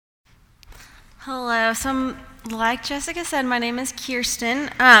Hello. Like Jessica said, my name is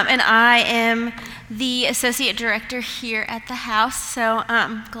Kirsten, and I am the associate director here at the house. So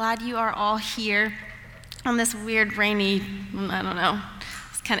I'm glad you are all here on this weird, rainy, I don't know,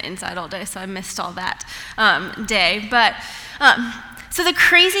 it's kind of inside all day, so I missed all that day. But so the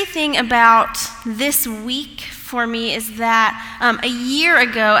crazy thing about this week for me is that a year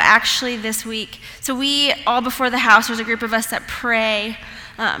ago, actually this week, so we all before the house, there's a group of us that pray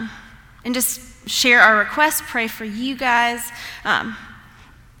and just share our requests, pray for you guys, and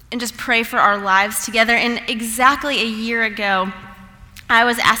just pray for our lives together. And exactly a year ago, I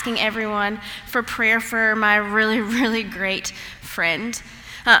was asking everyone for prayer for my really, really great friend.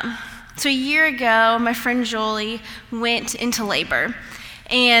 So a year ago, my friend Jolie went into labor.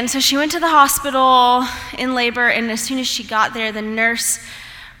 And so she went to the hospital in labor, and as soon as she got there, the nurse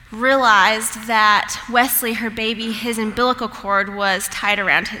realized that Wesley, her baby, his umbilical cord was tied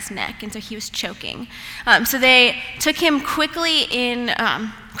around his neck, and so he was choking. So they took her quickly in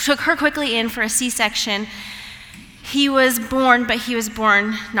for a C-section. He was born, but he was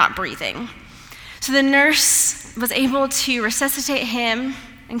born not breathing. So the nurse was able to resuscitate him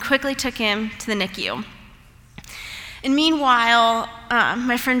and quickly took him to the NICU. And meanwhile,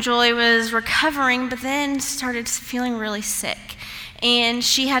 my friend Julie was recovering, but then started feeling really sick. And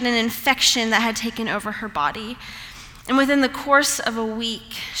she had an infection that had taken over her body. And within the course of a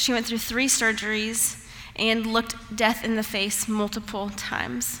week, she went through 3 surgeries and looked death in the face multiple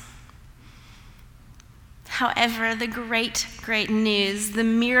times. However, the great, great news, the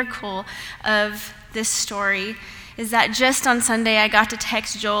miracle of this story is that just on Sunday, I got to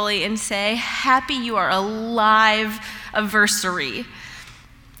text Jolie and say, "Happy you are alive anniversary."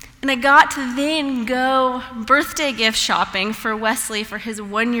 And I got to then go birthday gift shopping for Wesley for his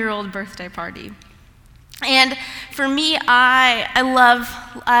 1-year-old birthday party. And for me, I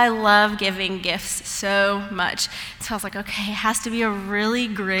love giving gifts so much. So I was like, okay, it has to be a really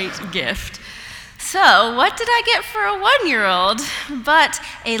great gift. So what did I get for a 1-year-old but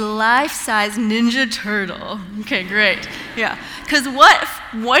a life-size Ninja Turtle? Okay, great. Yeah, because what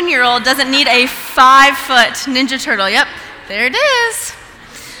 1-year-old doesn't need a 5-foot Ninja Turtle? Yep, there it is.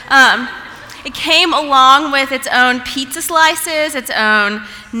 It came along with its own pizza slices, its own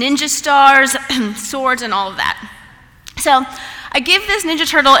ninja stars, swords, and all of that. So I give this Ninja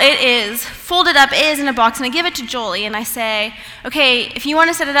Turtle, it is folded up, it is in a box, and I give it to Jolie, and I say, okay, if you want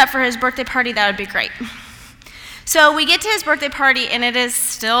to set it up for his birthday party, that would be great. So we get to his birthday party, and it is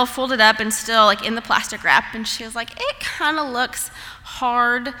still folded up and still like in the plastic wrap, and she was like, it kind of looks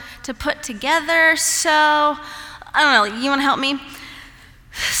hard to put together, so I don't know, you want to help me?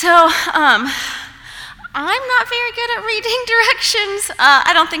 So, I'm not very good at reading directions.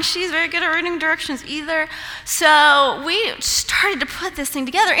 I don't think she's very good at reading directions either. So we started to put this thing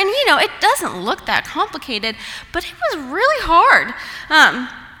together, and it doesn't look that complicated, but it was really hard.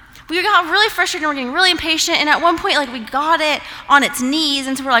 We got really frustrated and we're getting really impatient, and at one point, we got it on its knees,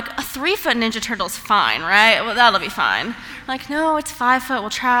 and so we're like, a 3-foot Ninja Turtle's fine, right? Well, that'll be fine. We're like, no, it's 5 foot, we'll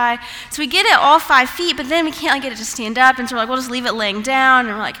try. So we get it all 5 feet, but then we can't get it to stand up, and so we're like, we'll just leave it laying down,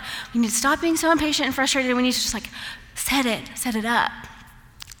 and we're like, we need to stop being so impatient and frustrated, and we need to just set it up.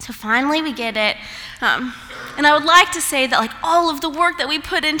 So finally we get it, and I would like to say that all of the work that we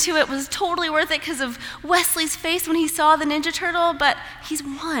put into it was totally worth it because of Wesley's face when he saw the Ninja Turtle, but he's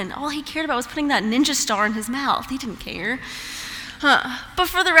 1. All he cared about was putting that ninja star in his mouth. He didn't care. But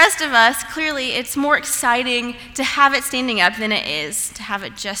for the rest of us, clearly it's more exciting to have it standing up than it is to have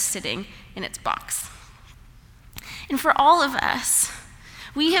it just sitting in its box. And for all of us,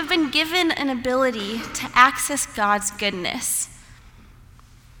 we have been given an ability to access God's goodness.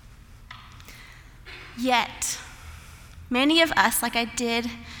 Yet, many of us, like I did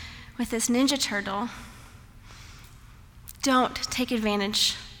with this Ninja Turtle, don't take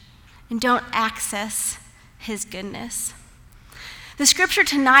advantage and don't access his goodness. The scripture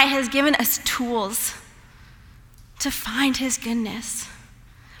tonight has given us tools to find his goodness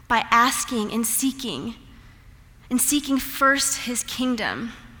by asking and seeking first his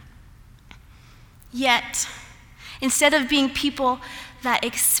kingdom. Yet, instead of being people that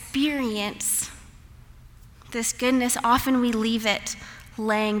experience this goodness, often we leave it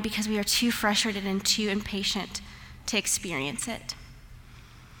laying because we are too frustrated and too impatient to experience it.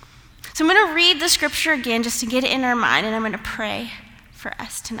 So I'm going to read the scripture again just to get it in our mind, and I'm going to pray for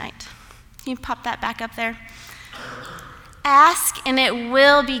us tonight. Can you pop that back up there? Ask and it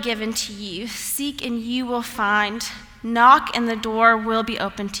will be given to you. Seek and you will find. Knock and the door will be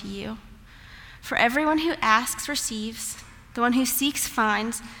opened to you. For everyone who asks receives, the one who seeks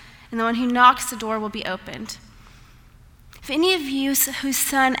finds, and the one who knocks, the door will be opened. If any of you whose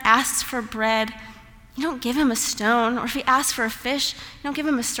son asks for bread, you don't give him a stone, or if he asks for a fish, you don't give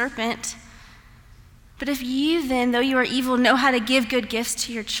him a serpent. But if you then, though you are evil, know how to give good gifts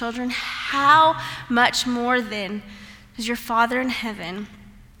to your children, how much more then does your Father in heaven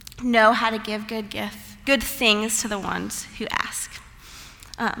know how to give good things to the ones who ask?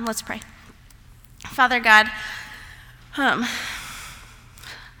 Let's pray. Father God, I'm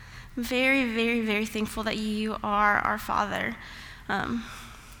very, very, very thankful that you are our Father. I'm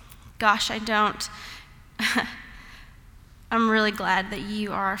really glad that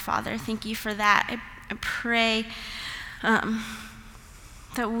you are our Father. Thank you for that. I pray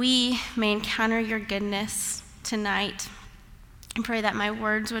that we may encounter your goodness tonight. I pray that my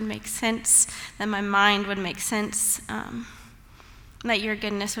words would make sense, that my mind would make sense, that your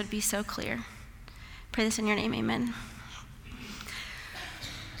goodness would be so clear. I pray this in your name, amen.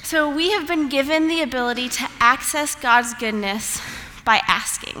 So we have been given the ability to access God's goodness by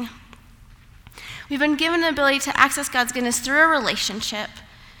asking. We've been given the ability to access God's goodness through a relationship,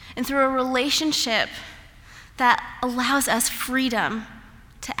 and through a relationship that allows us freedom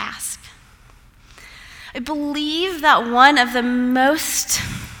to ask. I believe that one of the most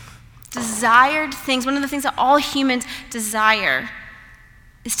desired things, one of the things that all humans desire,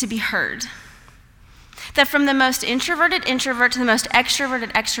 is to be heard. That from the most introverted introvert to the most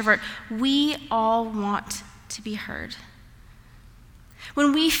extroverted extrovert, we all want to be heard.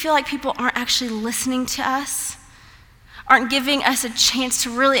 When we feel like people aren't actually listening to us, aren't giving us a chance to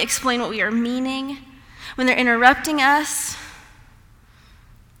really explain what we are meaning, when they're interrupting us,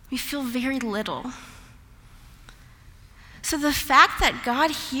 we feel very little. So the fact that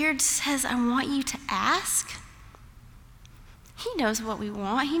God here says, I want you to ask, he knows what we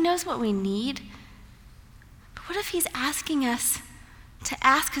want, he knows what we need. But what if he's asking us to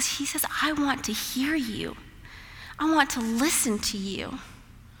ask because he says, I want to hear you. I want to listen to you.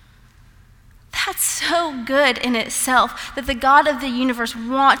 That's so good in itself, that the God of the universe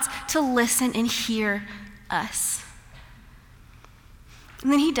wants to listen and hear us.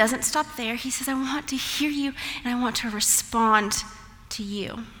 And then he doesn't stop there. He says, I want to hear you and I want to respond to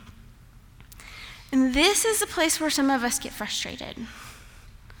you. And this is the place where some of us get frustrated.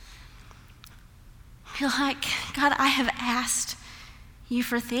 Feel like, God, I have asked you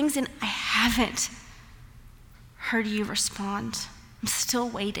for things and I haven't heard you respond. I'm still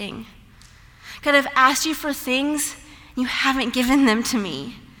waiting. God, I've asked you for things and you haven't given them to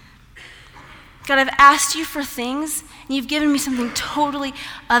me. God, I've asked you for things and you've given me something totally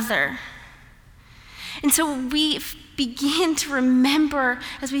other. And so we begin to remember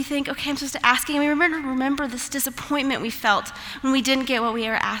as we think, okay, I'm supposed to ask, and we remember this disappointment we felt when we didn't get what we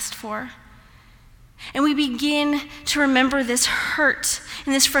were asked for. And we begin to remember this hurt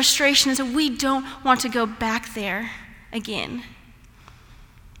and this frustration, and so we don't want to go back there again.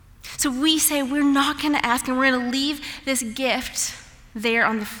 So we say we're not going to ask, and we're going to leave this gift there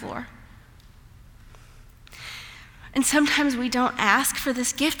on the floor. And sometimes we don't ask for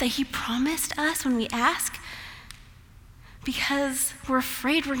this gift that he promised us when we ask because we're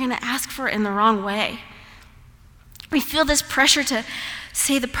afraid we're going to ask for it in the wrong way. We feel this pressure to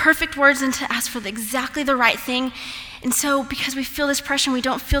say the perfect words and to ask for exactly the right thing. And so because we feel this pressure and we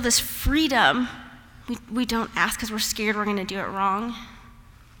don't feel this freedom, we don't ask because we're scared we're going to do it wrong.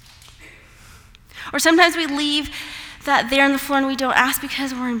 Or sometimes we leave that there on the floor and we don't ask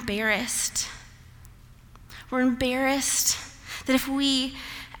because we're embarrassed. We're embarrassed that if we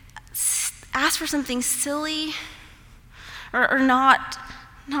ask for something silly or not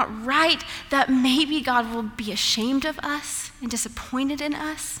right, that maybe God will be ashamed of us and disappointed in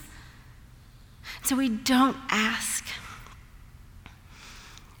us. So we don't ask.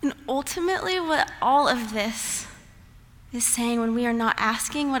 And ultimately, what all of this is saying when we are not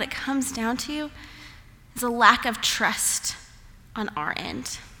asking, what it comes down to is a lack of trust on our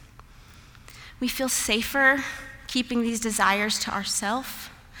end. We feel safer keeping these desires to ourselves.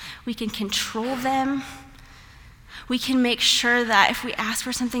 We can control them. We can make sure that if we ask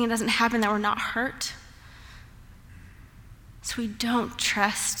for something and it doesn't happen, that we're not hurt. So we don't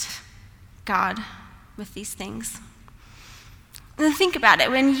trust God with these things. And then think about it.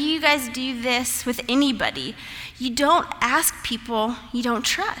 When you guys do this with anybody, you don't ask people you don't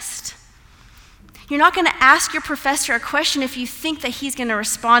trust. You're not going to ask your professor a question if you think that he's going to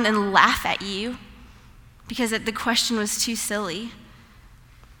respond and laugh at you because the question was too silly.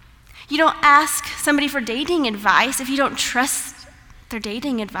 You don't ask somebody for dating advice if you don't trust their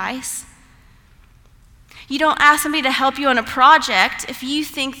dating advice. You don't ask somebody to help you on a project if you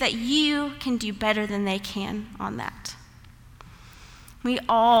think that you can do better than they can on that. We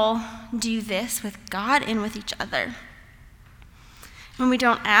all do this with God and with each other. When we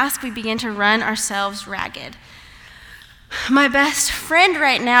don't ask, we begin to run ourselves ragged. My best friend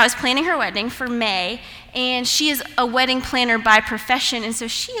right now is planning her wedding for May, and she is a wedding planner by profession, and so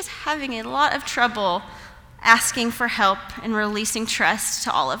she is having a lot of trouble asking for help and releasing trust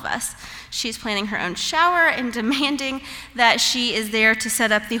to all of us. She's planning her own shower and demanding that she is there to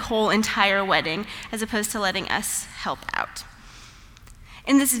set up the whole entire wedding, as opposed to letting us help out.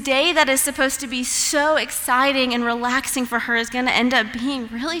 And this day that is supposed to be so exciting and relaxing for her is going to end up being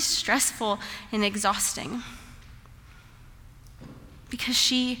really stressful and exhausting, because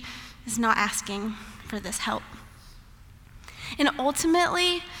she is not asking for this help. And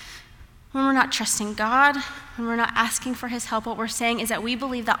ultimately, when we're not trusting God, when we're not asking for his help, what we're saying is that we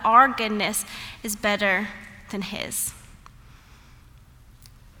believe that our goodness is better than his.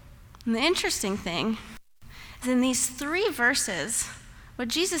 And the interesting thing is, in these 3 verses, what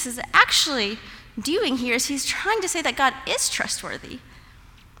Jesus is actually doing here is he's trying to say that God is trustworthy.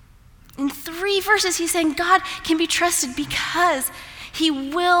 In 3 verses, he's saying God can be trusted because he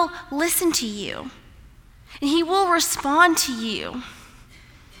will listen to you, and he will respond to you.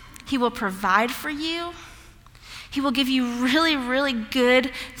 He will provide for you. He will give you really, really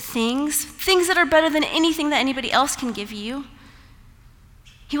good things that are better than anything that anybody else can give you.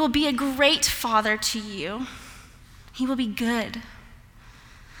 He will be a great father to you. He will be good.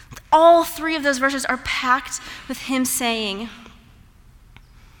 All 3 of those verses are packed with him saying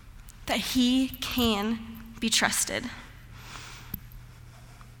that he can be trusted.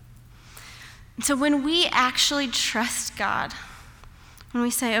 And so when we actually trust God, when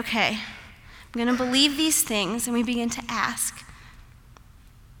we say, okay, I'm going to believe these things, and we begin to ask,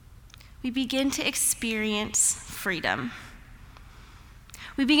 we begin to experience freedom.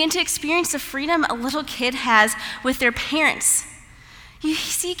 We begin to experience the freedom a little kid has with their parents. You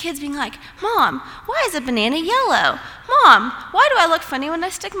see kids being like, Mom, why is a banana yellow? Mom, why do I look funny when I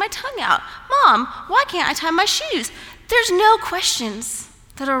stick my tongue out? Mom, why can't I tie my shoes? There's no questions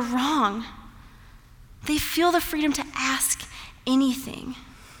that are wrong. They feel the freedom to ask anything.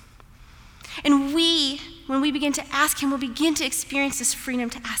 And when we begin to ask him, we'll begin to experience this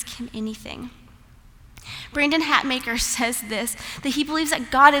freedom to ask him anything. Brandon Hatmaker says this, that he believes that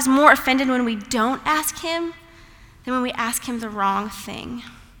God is more offended when we don't ask him than when we ask him the wrong thing.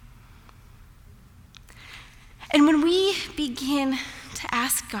 And when we begin to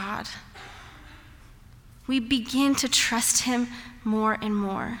ask God, we begin to trust him more and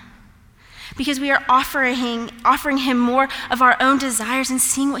more, because we are offering him more of our own desires and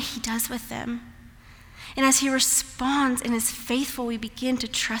seeing what he does with them. And as he responds and is faithful, we begin to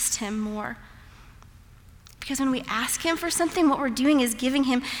trust him more. Because when we ask him for something, what we're doing is giving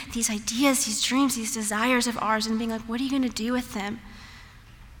him these ideas, these dreams, these desires of ours, and being like, what are you going to do with them?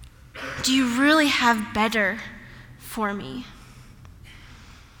 Do you really have better for me?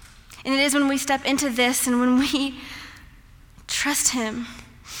 And it is when we step into this and when we trust him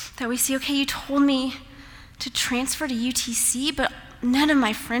that we see, okay, you told me to transfer to UTC, but none of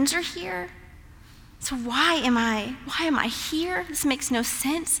my friends are here. So why am I here? This makes no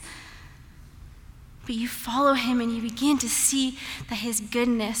sense. But you follow him and you begin to see that his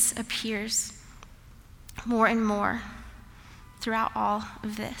goodness appears more and more throughout all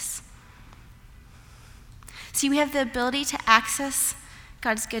of this. See, we have the ability to access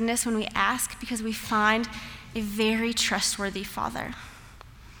God's goodness when we ask, because we find a very trustworthy Father.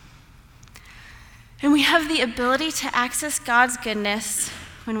 And we have the ability to access God's goodness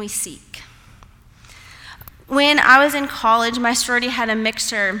when we seek. When I was in college, my sorority had a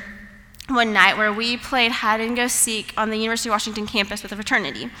mixer one night where we played hide and go seek on the University of Washington campus with a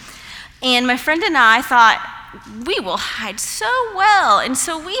fraternity. And my friend and I thought, we will hide so well. And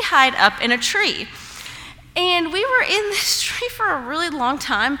so we hide up in a tree. And we were in this tree for a really long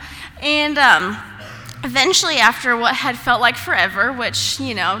time. And eventually, after what had felt like forever, which,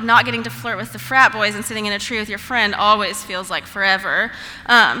 not getting to flirt with the frat boys and sitting in a tree with your friend always feels like forever,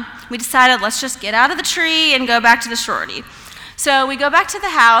 we decided, let's just get out of the tree and go back to the sorority. So we go back to the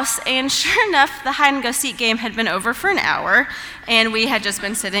house, and sure enough, the hide-and-go-seek game had been over for an hour, and we had just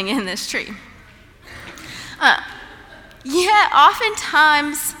been sitting in this tree.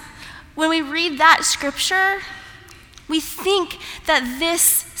 Oftentimes, when we read that scripture, we think that this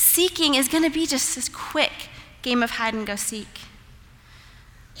seeking is going to be just this quick game of hide-and-go-seek.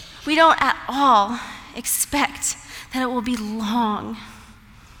 We don't at all expect that it will be long.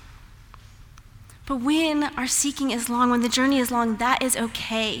 But when our seeking is long, when the journey is long, that is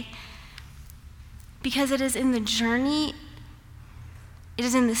okay. Because it is in the journey, it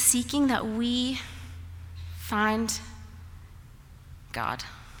is in the seeking that we find God.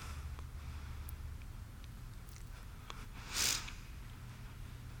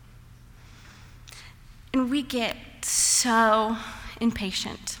 when we get so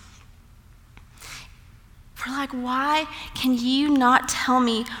impatient. We're like, why can you not tell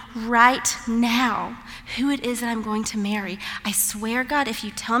me right now who it is that I'm going to marry? I swear, God, if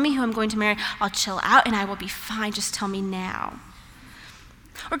you tell me who I'm going to marry, I'll chill out and I will be fine. Just tell me now.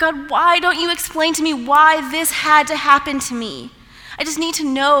 Or God, why don't you explain to me why this had to happen to me? I just need to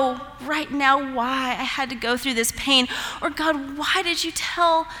know right now why I had to go through this pain. Or God, why did you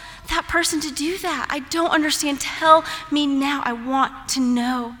tell that person to do that? I don't understand. Tell me now. I want to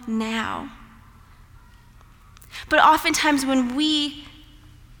know now. But oftentimes when we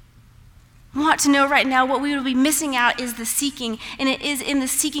want to know right now, what we will be missing out is the seeking. And it is in the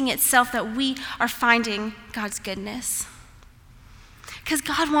seeking itself that we are finding God's goodness. Because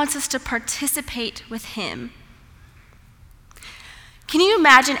God wants us to participate with him. Can you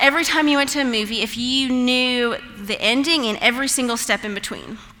imagine every time you went to a movie if you knew the ending and every single step in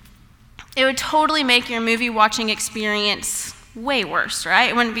between? It would totally make your movie watching experience way worse, right?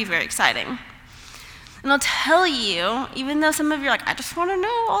 It wouldn't be very exciting. And I'll tell you, even though some of you are like, I just want to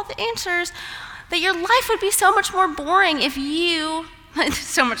know all the answers, that your life would be so much more boring if you,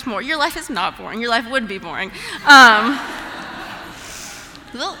 so much more. Your life is not boring. Your life would be boring.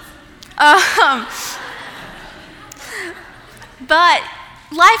 But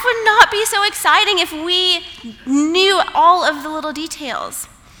life would not be so exciting if we knew all of the little details.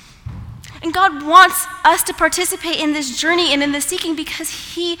 And God wants us to participate in this journey and in this seeking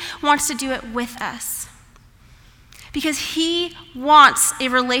because he wants to do it with us. Because he wants a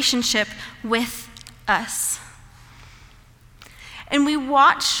relationship with us. And we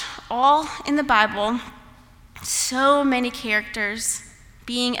watch all in the Bible so many characters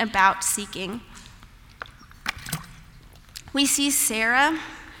being about seeking. We see Sarah.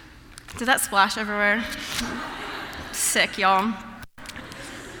 Did that splash everywhere? Sick, y'all.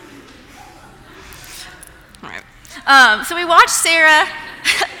 All right. So we watch Sarah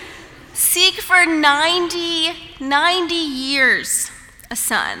seek for 90 years a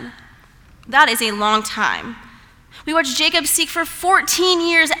son. That is a long time. We watch Jacob seek for 14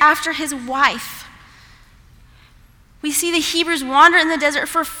 years after his wife. We see the Hebrews wander in the desert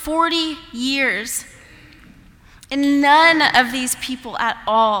for 40 years. And none of these people at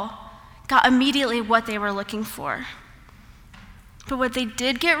all got immediately what they were looking for. But what they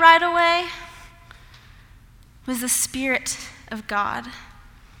did get right away was the Spirit of God.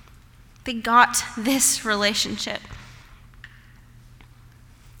 They got this relationship.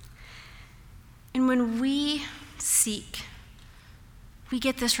 And when we seek, we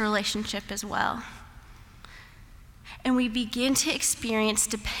get this relationship as well. And we begin to experience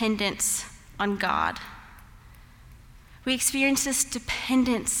dependence on God. We experience this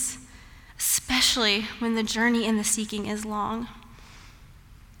dependence, especially when the journey and the seeking is long.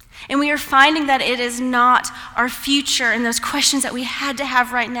 And we are finding that it is not our future and those questions that we had to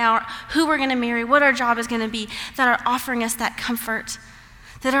have right now, who we're going to marry, what our job is going to be, that are offering us that comfort,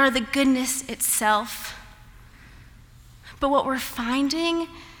 that are the goodness itself. But what we're finding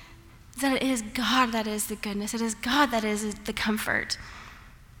is that it is God that is the goodness. It is God that is the comfort.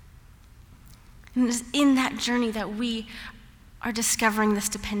 And it is in that journey that we are discovering this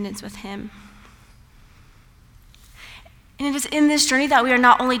dependence with him. And it is in this journey that we are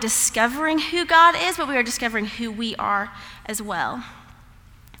not only discovering who God is, but we are discovering who we are as well.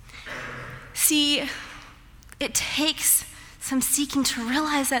 See, it takes some seeking to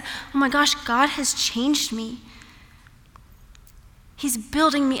realize that, oh my gosh, God has changed me. He's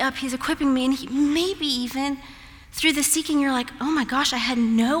building me up, he's equipping me, and maybe even through the seeking, you're like, oh my gosh, I had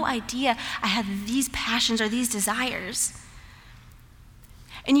no idea I had these passions or these desires.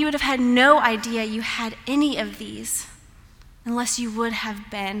 And you would have had no idea you had any of these unless you would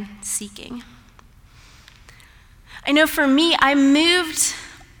have been seeking. I know for me, I moved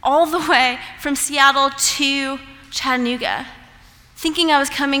all the way from Seattle to Chattanooga, thinking I was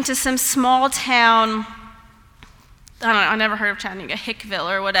coming to some small town, I don't know, I never heard of Chattanooga, Hickville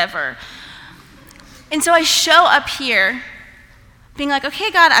or whatever. And so I show up here being like,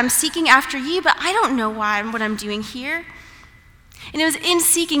 okay, God, I'm seeking after you, but I don't know what I'm doing here. And it was in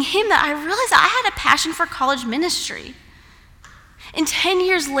seeking him that I realized that I had a passion for college ministry. And 10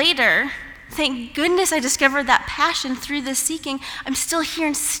 years later, thank goodness I discovered that passion through this seeking. I'm still here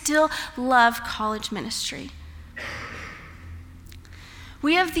and still love college ministry.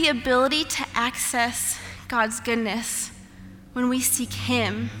 We have the ability to access God's goodness when we seek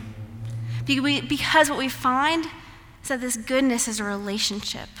him. Because what we find is that this goodness is a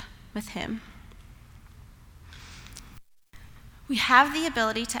relationship with him. We have the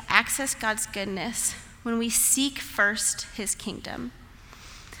ability to access God's goodness when we seek first his kingdom.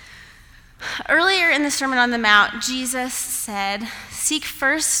 Earlier in the Sermon on the Mount, Jesus said, "Seek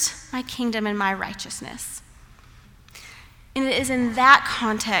first my kingdom and my righteousness." And it is in that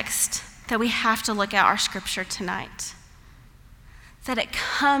context that we have to look at our scripture tonight. That it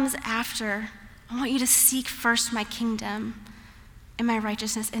comes after, I want you to seek first my kingdom and my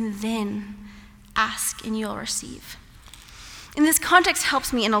righteousness, and then ask and you'll receive. And this context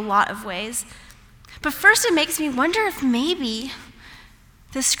helps me in a lot of ways. But first, it makes me wonder if maybe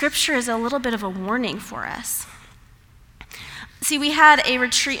the scripture is a little bit of a warning for us. See, we had a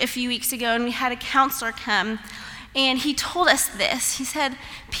retreat a few weeks ago, and we had a counselor come, and he told us this. He said,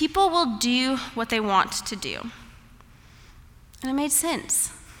 people will do what they want to do. And it made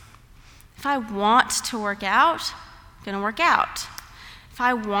sense. If I want to work out, I'm going to work out. If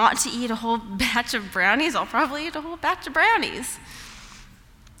I want to eat a whole batch of brownies, I'll probably eat a whole batch of brownies.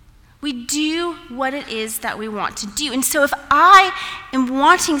 We do what it is that we want to do. And so if I am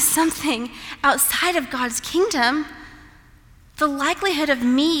wanting something outside of God's kingdom, the likelihood of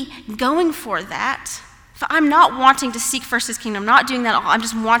me going for that, if I'm not wanting to seek first his kingdom, I'm not doing that at all, I'm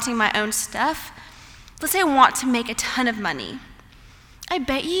just wanting my own stuff. Let's say I want to make a ton of money. I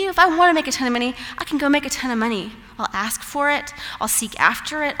bet you if I want to make a ton of money, I can go make a ton of money. I'll ask for it. I'll seek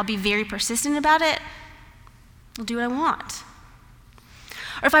after it. I'll be very persistent about it. I'll do what I want.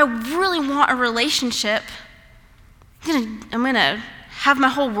 Or if I really want a relationship, I'm gonna have my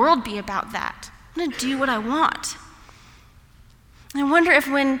whole world be about that. I'm gonna do what I want. And I wonder if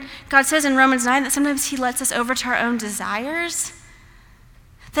when God says in Romans 9 that sometimes he lets us over to our own desires,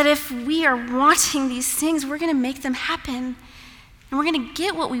 that if we are wanting these things, we're gonna make them happen. And we're gonna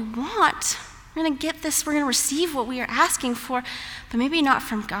get what we want. We're gonna get this, we're gonna receive what we are asking for, but maybe not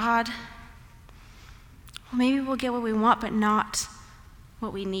from God. Well, maybe we'll get what we want, but not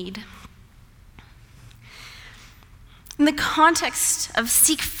what we need. In the context of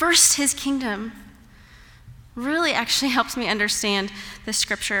seek first his kingdom, really actually helps me understand the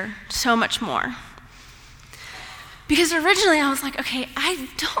scripture so much more. Because originally I was like, okay, I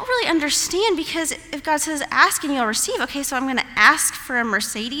don't really understand, because if God says ask and you'll receive, okay, so I'm going to ask for a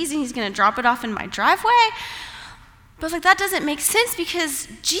Mercedes and he's going to drop it off in my driveway. But like that doesn't make sense, because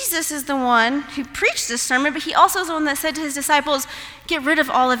Jesus is the one who preached this sermon, but he also is the one that said to his disciples, get rid of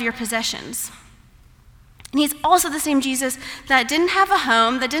all of your possessions. And he's also the same Jesus that didn't have a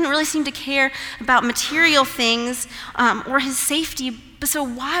home, that didn't really seem to care about material things or his safety. But so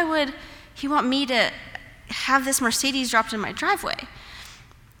why would he want me to have this Mercedes dropped in my driveway?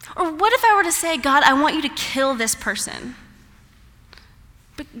 Or what if I were to say, God, I want you to kill this person?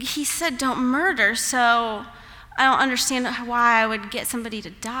 But he said don't murder, so I don't understand why I would get somebody to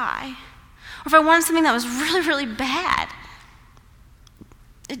die. Or if I wanted something that was really, really bad,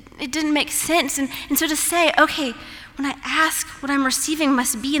 it didn't make sense. And so to say, okay, when I ask, what I'm receiving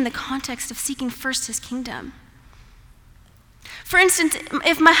must be in the context of seeking first his kingdom. For instance,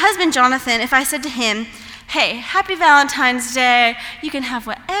 if my husband Jonathan, if I said to him, hey, happy Valentine's Day, you can have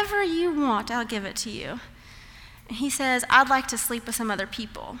whatever you want, I'll give it to you. And he says, I'd like to sleep with some other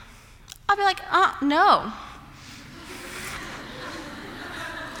people. I'll be like, no.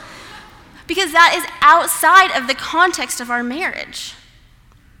 Because that is outside of the context of our marriage.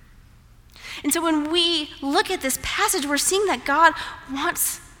 And so when we look at this passage, we're seeing that God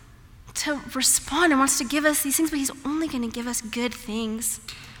wants to respond and wants to give us these things, but he's only going to give us good things.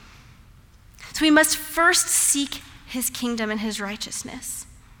 So we must first seek his kingdom and his righteousness.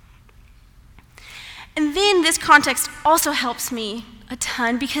 And then this context also helps me a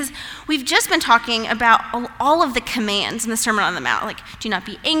ton, because we've just been talking about all of the commands in the Sermon on the Mount, like do not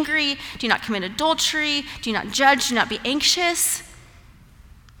be angry, do not commit adultery, do not judge, do not be anxious.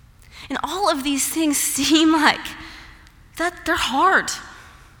 And all of these things seem like that they're hard.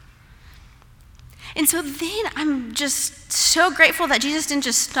 And so then I'm just so grateful that Jesus didn't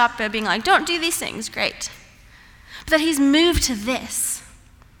just stop by being like, don't do these things, great. But that he's moved to this.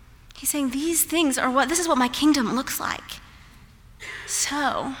 He's saying these things are this is what my kingdom looks like.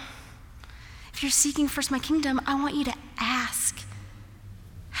 So, if you're seeking first my kingdom, I want you to ask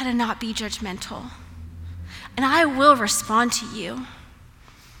how to not be judgmental. And I will respond to you.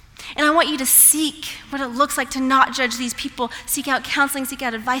 And I want you to seek what it looks like to not judge these people. Seek out counseling, seek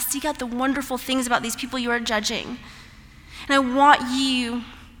out advice, seek out the wonderful things about these people you are judging. And I want you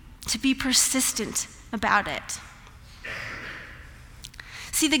to be persistent about it.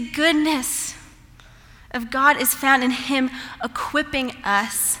 See, the goodness of God is found in him equipping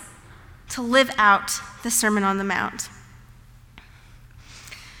us to live out the Sermon on the Mount.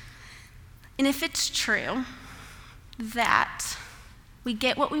 And if it's true that we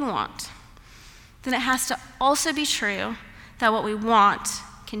get what we want, then it has to also be true that what we want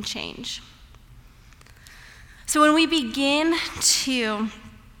can change. So when we begin to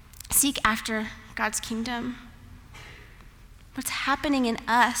seek after God's kingdom, what's happening in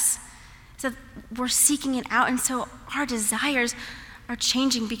us is that we're seeking it out, and so our desires are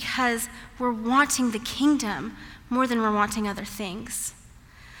changing because we're wanting the kingdom more than we're wanting other things.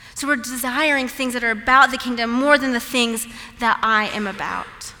 So we're desiring things that are about the kingdom more than the things that I am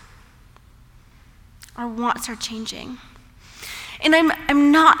about. Our wants are changing. And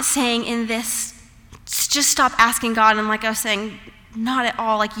I'm not saying in this, just stop asking God, and like I was saying, not at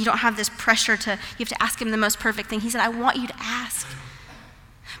all, like you don't have this pressure you have to ask him the most perfect thing. He said, I want you to ask.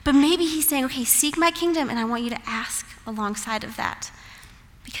 But maybe he's saying, okay, seek my kingdom, and I want you to ask alongside of that,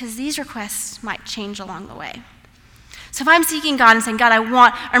 because these requests might change along the way. So if I'm seeking God and saying, God, I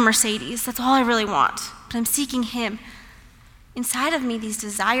want a Mercedes, that's all I really want, but I'm seeking him, inside of me, these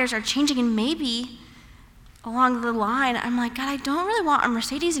desires are changing, and maybe along the line, I'm like, God, I don't really want a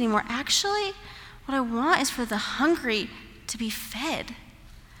Mercedes anymore. Actually, what I want is for the hungry to be fed.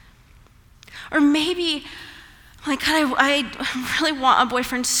 Or maybe, I'm like, God, I really want a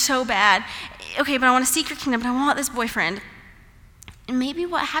boyfriend so bad. Okay, but I want to seek your kingdom, but I want this boyfriend. And maybe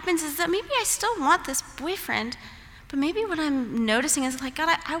what happens is that maybe I still want this boyfriend, but maybe what I'm noticing is like, God,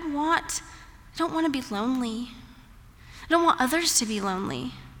 I don't want to be lonely. I don't want others to be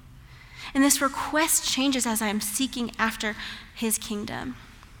lonely. And this request changes as I'm seeking after his kingdom.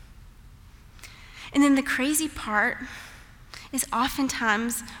 And then the crazy part is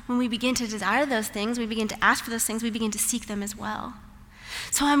oftentimes when we begin to desire those things, we begin to ask for those things, we begin to seek them as well.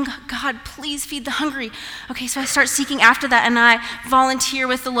 So I'm, God, please feed the hungry. Okay, so I start seeking after that, and I volunteer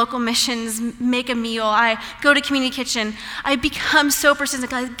with the local missions, make a meal, I go to community kitchen. I become so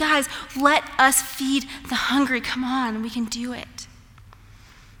persistent. Guys, let us feed the hungry. Come on, we can do it.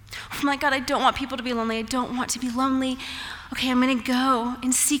 I'm like, God, I don't want people to be lonely. I don't want to be lonely. Okay, I'm going to go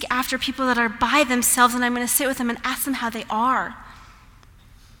and seek after people that are by themselves, and I'm going to sit with them and ask them how they are.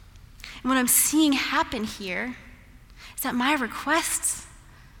 And what I'm seeing happen here is that my requests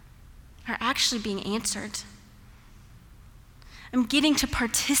are actually being answered. I'm getting to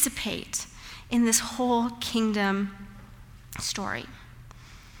participate in this whole kingdom story.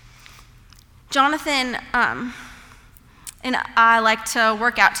 Jonathan and I like to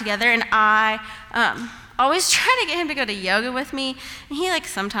work out together, and I always try to get him to go to yoga with me, and he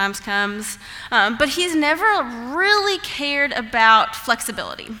sometimes comes, but he's never really cared about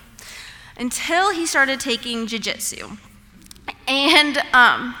flexibility until he started taking jiu-jitsu. And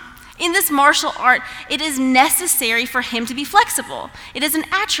in this martial art, it is necessary for him to be flexible. It is an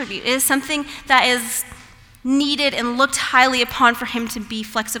attribute. It is something that is needed and looked highly upon for him to be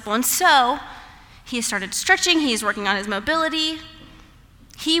flexible. And so he has started stretching. He is working on his mobility.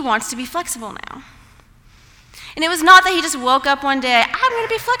 He wants to be flexible now. And it was not that he just woke up one day, I'm going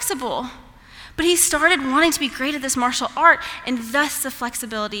to be flexible. But he started wanting to be great at this martial art, and thus the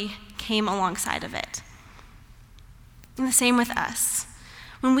flexibility came alongside of it. And the same with us.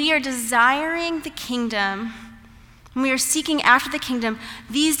 When we are desiring the kingdom, when we are seeking after the kingdom,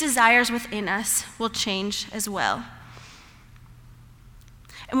 these desires within us will change as well.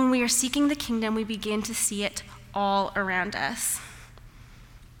 And when we are seeking the kingdom, we begin to see it all around us.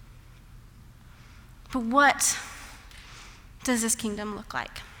 But what does this kingdom look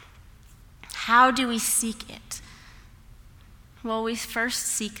like? How do we seek it? Well, we first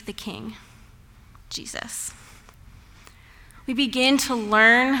seek the King, Jesus. We begin to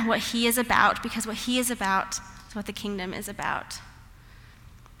learn what he is about, because what he is about is what the kingdom is about.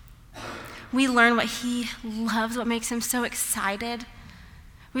 We learn what he loves, what makes him so excited.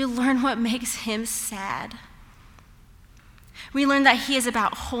 We learn what makes him sad. We learn that he is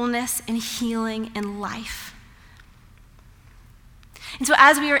about wholeness and healing and life. And so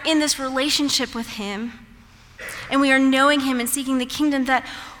as we are in this relationship with him, and we are knowing him and seeking the kingdom, that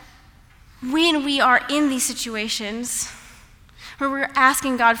when we are in these situations where we're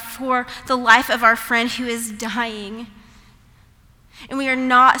asking God for the life of our friend who is dying, and we are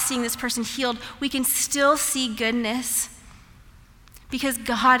not seeing this person healed, we can still see goodness because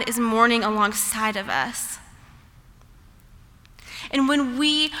God is mourning alongside of us. And when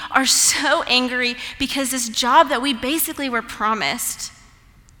we are so angry because this job that we basically were promised,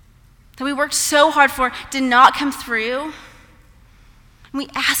 that we worked so hard for, did not come through, and we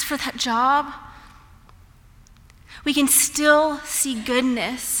asked for that job, we can still see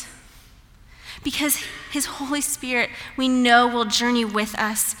goodness because his Holy Spirit, we know, will journey with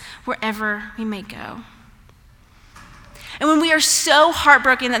us wherever we may go. And when we are so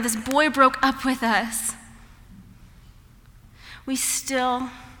heartbroken that this boy broke up with us, we still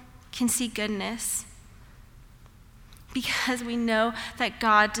can see goodness because we know that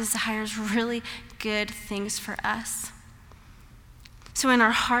God desires really good things for us. So in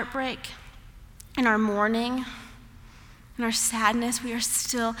our heartbreak, in our mourning, in our sadness, we are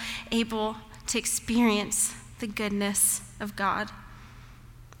still able to experience the goodness of God.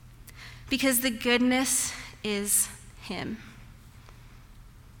 Because the goodness is him.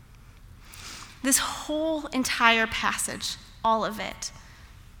 This whole entire passage, all of it,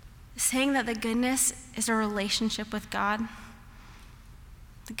 is saying that the goodness is a relationship with God.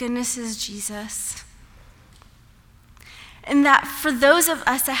 The goodness is Jesus. And that for those of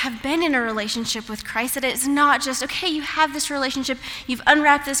us that have been in a relationship with Christ, that it's not just, okay, you have this relationship, you've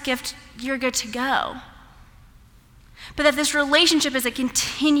unwrapped this gift, you're good to go. But that this relationship is a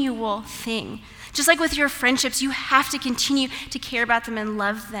continual thing. Just like with your friendships, you have to continue to care about them and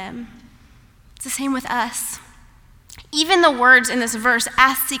love them. It's the same with us. Even the words in this verse,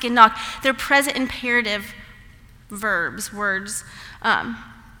 ask, seek, and knock, they're present imperative words,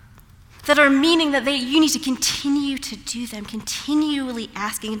 that are meaning that you need to continue to do them, continually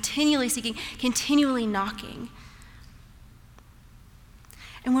asking, continually seeking, continually knocking.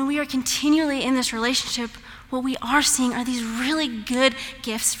 And when we are continually in this relationship, what we are seeing are these really good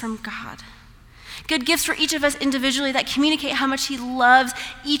gifts from God. Good gifts for each of us individually that communicate how much he loves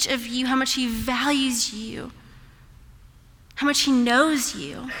each of you, how much he values you, how much he knows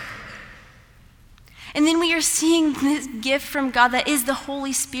you. And then we are seeing this gift from God that is the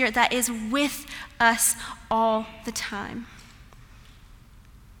Holy Spirit that is with us all the time.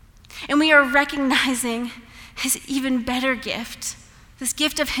 And we are recognizing his even better gift, this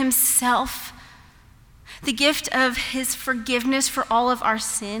gift of himself, the gift of his forgiveness for all of our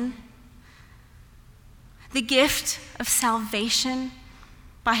sin, the gift of salvation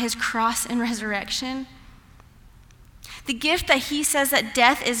by his cross and resurrection, the gift that he says that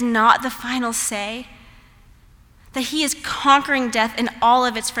death is not the final say, that he is conquering death and all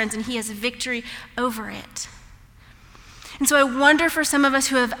of its friends, and he has victory over it. And so I wonder for some of us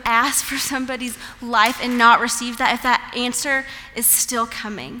who have asked for somebody's life and not received that, if that answer is still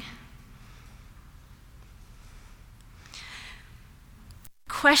coming.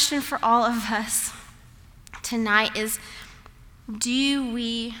 Question for all of us tonight is, do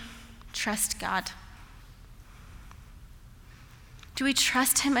we trust God? Do we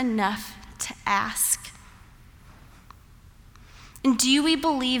trust him enough to ask? And do we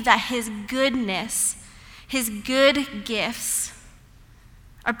believe that his goodness, his good gifts,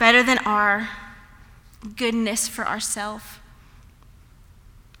 are better than our goodness for ourselves?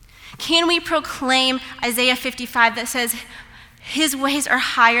 Can we proclaim Isaiah 55 that says, his ways are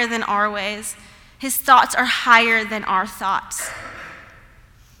higher than our ways, his thoughts are higher than our thoughts?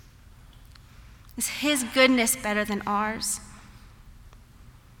 Is his goodness better than ours?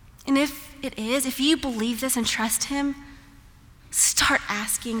 And if it is, if you believe this and trust him, start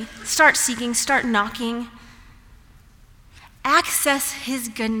asking, start seeking, start knocking. Access his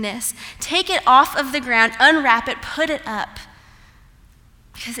goodness. Take it off of the ground, unwrap it, put it up,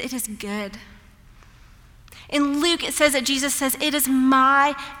 because it is good. In Luke, it says that Jesus says, it is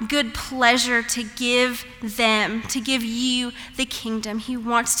my good pleasure to give you the kingdom. He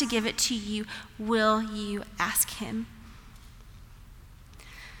wants to give it to you. Will you ask him?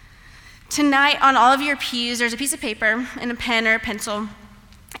 Tonight, on all of your pews, there's a piece of paper and a pen or a pencil.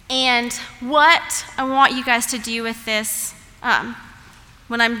 And what I want you guys to do with this,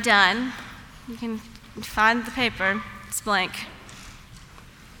 when I'm done, you can find the paper, it's blank.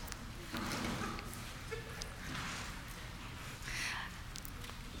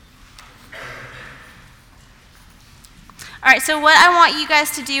 All right, so what I want you guys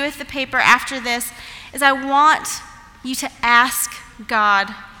to do with the paper after this is I want you to ask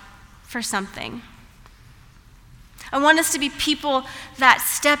God for something. I want us to be people that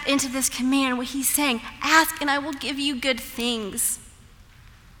step into this command where he's saying, ask and I will give you good things.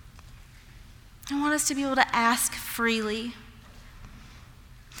 I want us to be able to ask freely.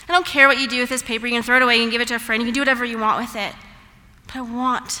 I don't care what you do with this paper. You can throw it away, you can give it to a friend, you can do whatever you want with it. But I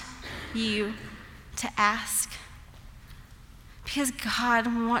want you to ask. Because God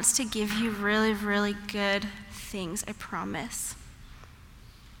wants to give you really, really good things, I promise.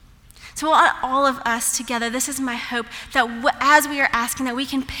 So I want all of us together, this is my hope, that as we are asking, that we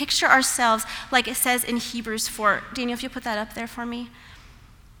can picture ourselves like it says in Hebrews 4. Daniel, if you'll put that up there for me.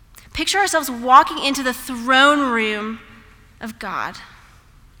 Picture ourselves walking into the throne room of God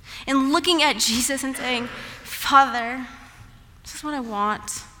and looking at Jesus and saying, Father, this is what I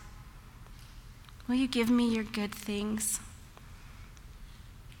want. Will you give me your good things?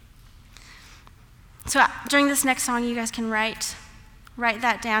 So during this next song, you guys can write write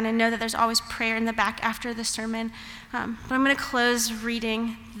that down and know that there's always prayer in the back after the sermon. But I'm going to close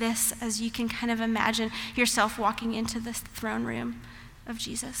reading this as you can kind of imagine yourself walking into this throne room of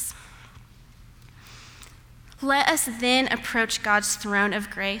Jesus. Let us then approach God's throne of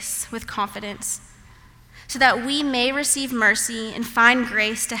grace with confidence, so that we may receive mercy and find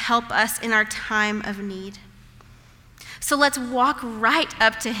grace to help us in our time of need. So let's walk right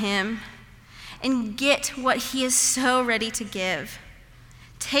up to him and get what he is so ready to give.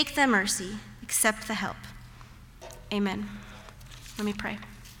 Take the mercy, accept the help. Amen. Let me pray.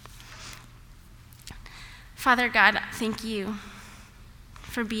 Father God, thank you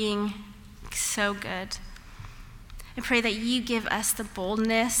for being so good. I pray that you give us the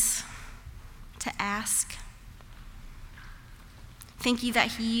boldness to ask. Thank you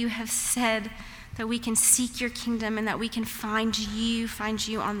that you have said that we can seek your kingdom and that we can find you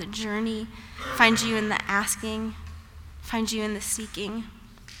on the journey, find you in the asking, find you in the seeking.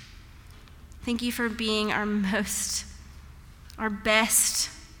 Thank you for being our best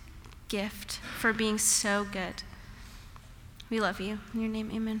gift, for being so good. We love you. In your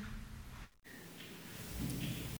name, amen.